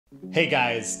Hey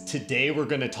guys, today we're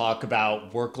going to talk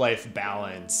about work-life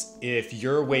balance. If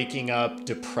you're waking up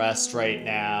depressed right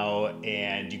now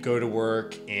and you go to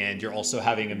work and you're also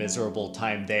having a miserable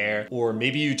time there, or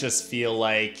maybe you just feel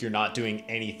like you're not doing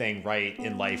anything right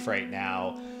in life right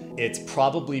now, it's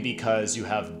probably because you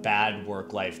have bad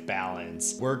work-life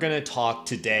balance. We're going to talk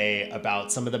today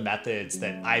about some of the methods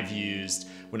that I've used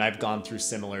when I've gone through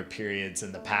similar periods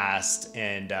in the past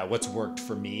and what's worked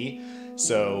for me,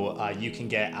 so you can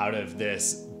get out of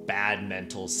this bad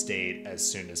mental state as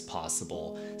soon as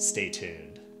possible. Stay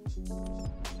tuned.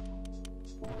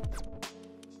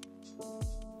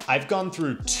 I've gone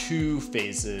through two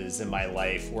phases in my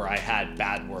life where I had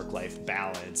bad work-life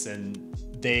balance, and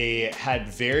they had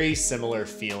very similar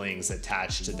feelings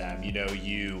attached to them. You know,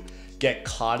 you get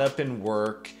caught up in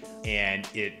work and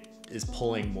it is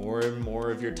pulling more and more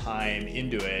of your time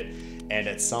into it. And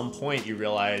at some point you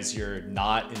realize you're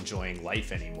not enjoying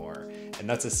life anymore. And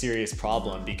that's a serious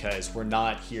problem because we're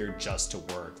not here just to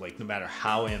work. Like, no matter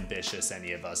how ambitious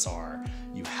any of us are,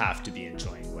 you have to be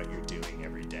enjoying what you're doing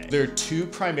every day. There are two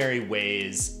primary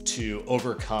ways to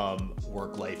overcome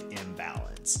work-life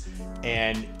imbalance.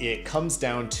 And it comes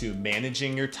down to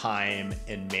managing your time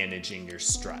and managing your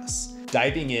stress.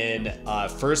 Diving in,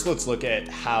 first let's look at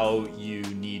how you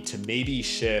need to maybe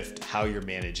shift how you're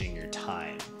managing your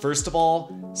time. First of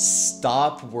all,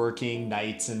 stop working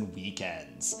nights and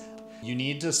weekends. You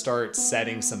need to start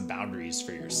setting some boundaries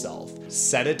for yourself.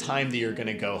 Set a time that you're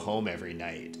gonna go home every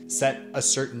night. Set a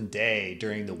certain day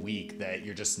during the week that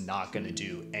you're just not gonna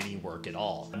do any work at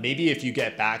all. Maybe if you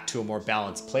get back to a more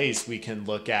balanced place, we can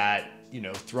look at,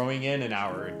 throwing in an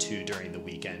hour or two during the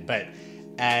weekend. But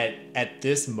at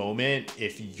this moment,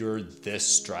 if you're this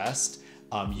stressed,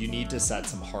 you need to set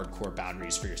some hardcore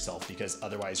boundaries for yourself, because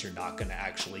otherwise you're not gonna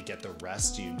actually get the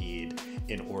rest you need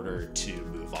in order to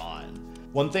move on.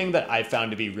 One thing that I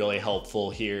found to be really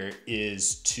helpful here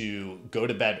is to go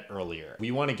to bed earlier.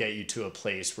 We want to get you to a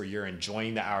place where you're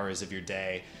enjoying the hours of your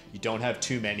day, you don't have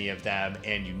too many of them,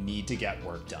 and you need to get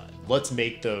work done. Let's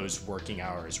make those working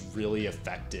hours really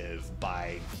effective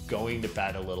by going to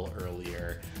bed a little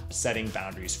earlier, setting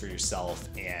boundaries for yourself,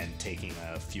 and taking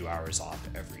a few hours off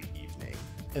every evening.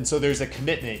 And so there's a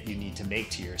commitment you need to make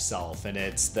to yourself, and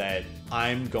it's that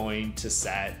I'm going to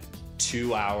set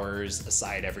 2 hours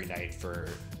aside every night for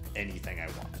anything I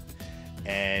want.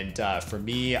 And for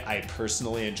me, I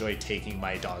personally enjoy taking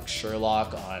my dog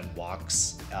Sherlock on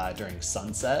walks during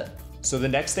sunset. So the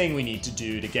next thing we need to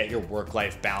do to get your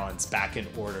work-life balance back in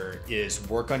order is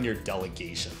work on your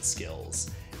delegation skills.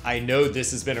 I know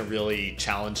this has been a really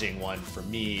challenging one for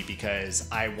me because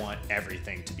I want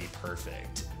everything to be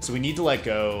perfect. So we need to let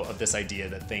go of this idea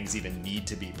that things even need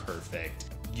to be perfect.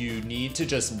 You need to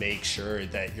just make sure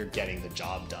that you're getting the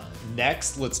job done.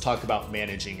 Next, let's talk about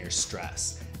managing your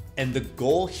stress. And the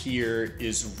goal here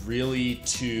is really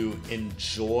to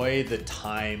enjoy the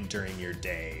time during your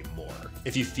day more.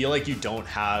 If you feel like you don't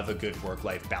have a good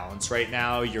work-life balance right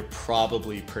now, you're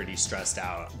probably pretty stressed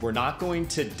out. We're not going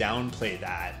to downplay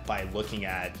that by looking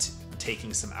at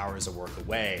taking some hours of work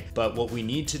away. But what we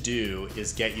need to do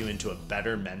is get you into a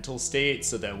better mental state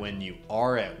so that when you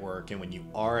are at work and when you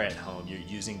are at home, you're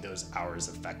using those hours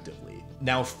effectively.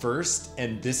 Now, first,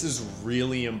 and this is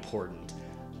really important,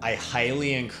 I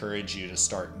highly encourage you to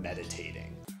start meditating.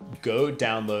 Go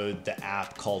download the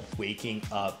app called Waking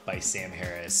Up by Sam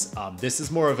Harris. This is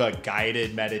more of a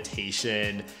guided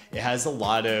meditation. It has a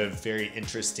lot of very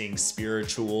interesting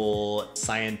spiritual,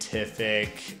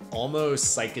 scientific,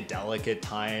 almost psychedelic at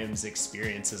times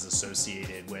experiences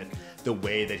associated with the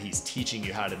way that he's teaching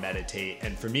you how to meditate.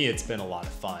 And for me, it's been a lot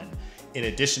of fun. In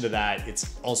addition to that,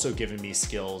 it's also given me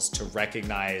skills to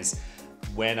recognize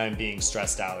when I'm being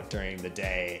stressed out during the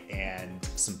day and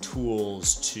some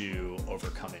tools to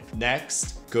overcome it.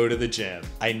 Next, go to the gym.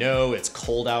 I know it's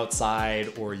cold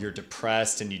outside or you're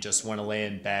depressed and you just want to lay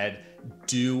in bed.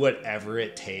 Do whatever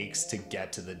it takes to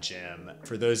get to the gym.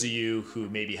 For those of you who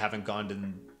maybe haven't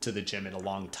gone to the gym in a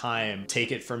long time,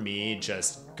 take it from me,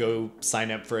 just go sign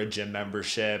up for a gym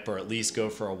membership or at least go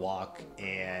for a walk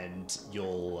and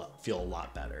you'll feel a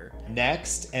lot better.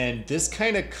 Next, and this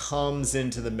kind of comes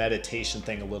into the meditation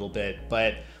thing a little bit,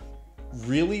 but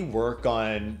really work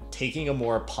on taking a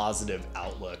more positive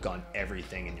outlook on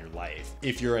everything in your life.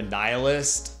 If you're a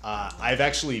nihilist, I've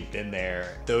actually been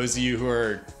there. Those of you who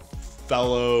are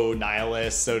fellow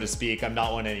nihilists, so to speak, I'm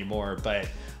not one anymore, but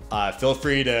feel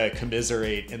free to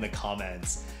commiserate in the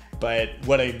comments. But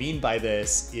what I mean by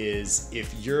this is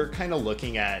if you're kind of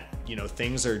looking at,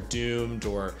 things are doomed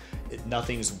or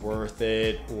nothing's worth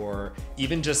it, or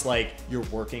even just like you're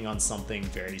working on something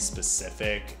very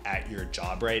specific at your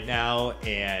job right now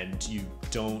and you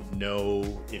don't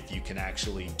know if you can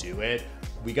actually do it,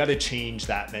 we got to change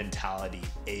that mentality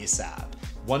ASAP.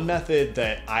 One method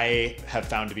that I have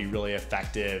found to be really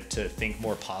effective to think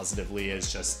more positively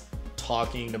is just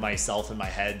talking to myself in my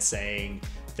head, saying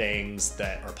things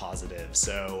that are positive.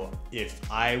 So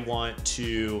if I want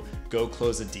to go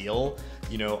close a deal,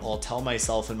 I'll tell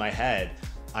myself in my head,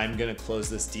 I'm gonna close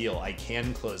this deal. I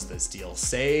can close this deal.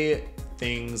 Say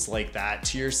things like that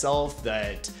to yourself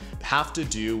that have to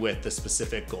do with the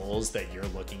specific goals that you're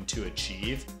looking to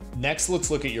achieve. Next,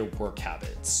 let's look at your work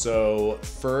habits. So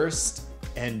first,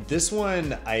 and this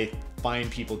one I find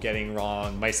people getting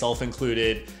wrong, myself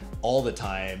included, all the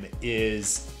time,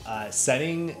 is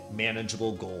setting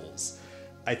manageable goals.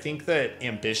 I think that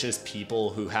ambitious people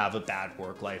who have a bad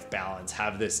work-life balance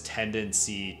have this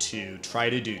tendency to try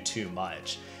to do too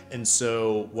much. And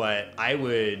so what I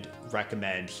would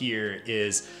recommend here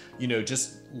is,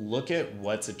 just look at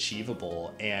what's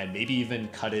achievable and maybe even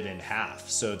cut it in half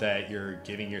so that you're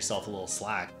giving yourself a little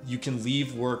slack. You can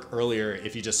leave work earlier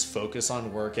if you just focus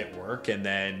on work at work and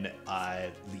then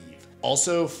leave.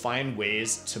 Also, find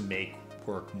ways to make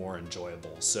work more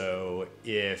enjoyable. So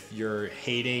if you're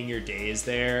hating your days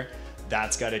there,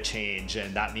 that's got to change.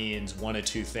 And that means one of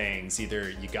two things.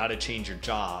 Either you got to change your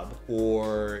job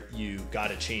or you got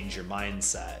to change your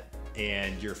mindset.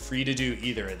 And you're free to do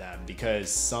either of them because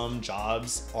some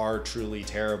jobs are truly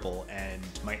terrible and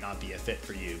might not be a fit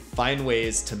for you. Find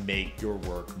ways to make your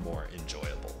work more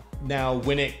enjoyable. Now,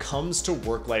 when it comes to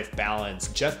work-life balance,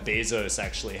 Jeff Bezos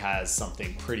actually has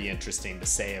something pretty interesting to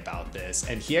say about this.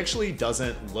 And he actually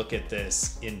doesn't look at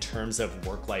this in terms of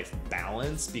work-life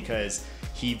balance because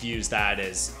he views that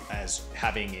as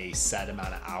having a set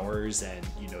amount of hours and,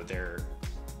 their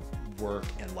work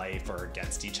and life are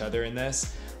against each other in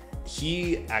this.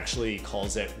 He actually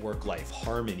calls it work-life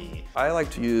harmony. I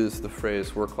like to use the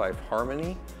phrase work-life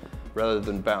harmony rather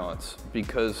than balance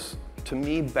because to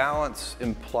me, balance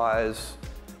implies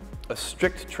a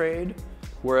strict trade,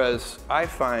 whereas I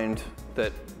find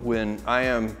that when I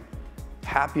am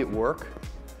happy at work,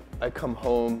 I come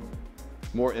home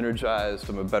more energized,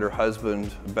 I'm a better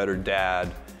husband, a better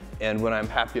dad, and when I'm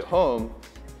happy at home,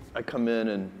 I come in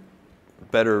and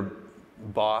better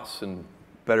boss and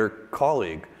better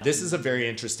colleague. This is a very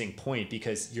interesting point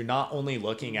because you're not only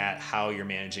looking at how you're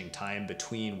managing time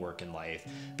between work and life,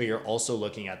 but you're also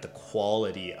looking at the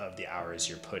quality of the hours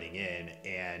you're putting in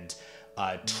and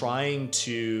trying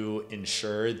to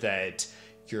ensure that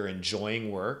you're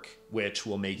enjoying work, which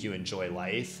will make you enjoy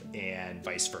life, and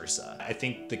vice versa. I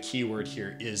think the key word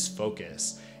here is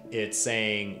focus. It's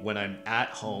saying when I'm at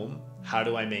home, how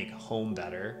do I make home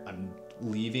better? I'm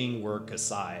leaving work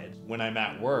aside. When I'm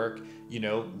at work,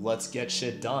 let's get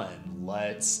shit done.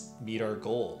 Let's meet our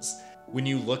goals. When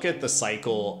you look at the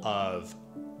cycle of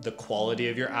the quality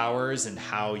of your hours and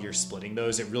how you're splitting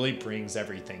those, it really brings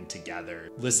everything together.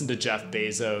 Listen to Jeff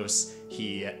Bezos.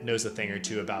 He knows a thing or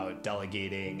two about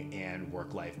delegating and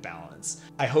work-life balance.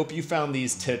 I hope you found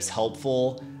these tips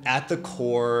helpful. At the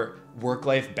core,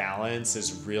 work-life balance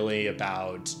is really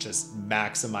about just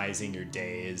maximizing your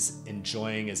days,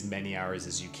 enjoying as many hours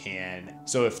as you can.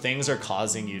 So if things are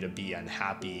causing you to be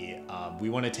unhappy,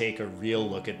 we want to take a real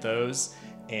look at those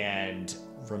and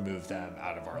remove them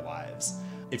out of our lives.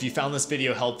 If you found this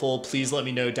video helpful, please let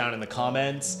me know down in the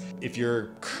comments. If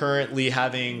you're currently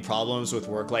having problems with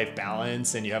work-life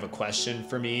balance and you have a question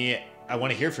for me, I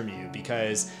want to hear from you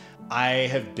because I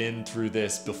have been through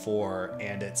this before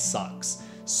and it sucks.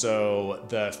 So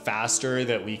the faster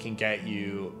that we can get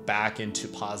you back into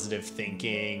positive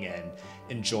thinking and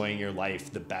enjoying your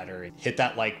life, the better. Hit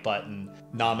that like button.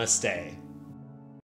 Namaste.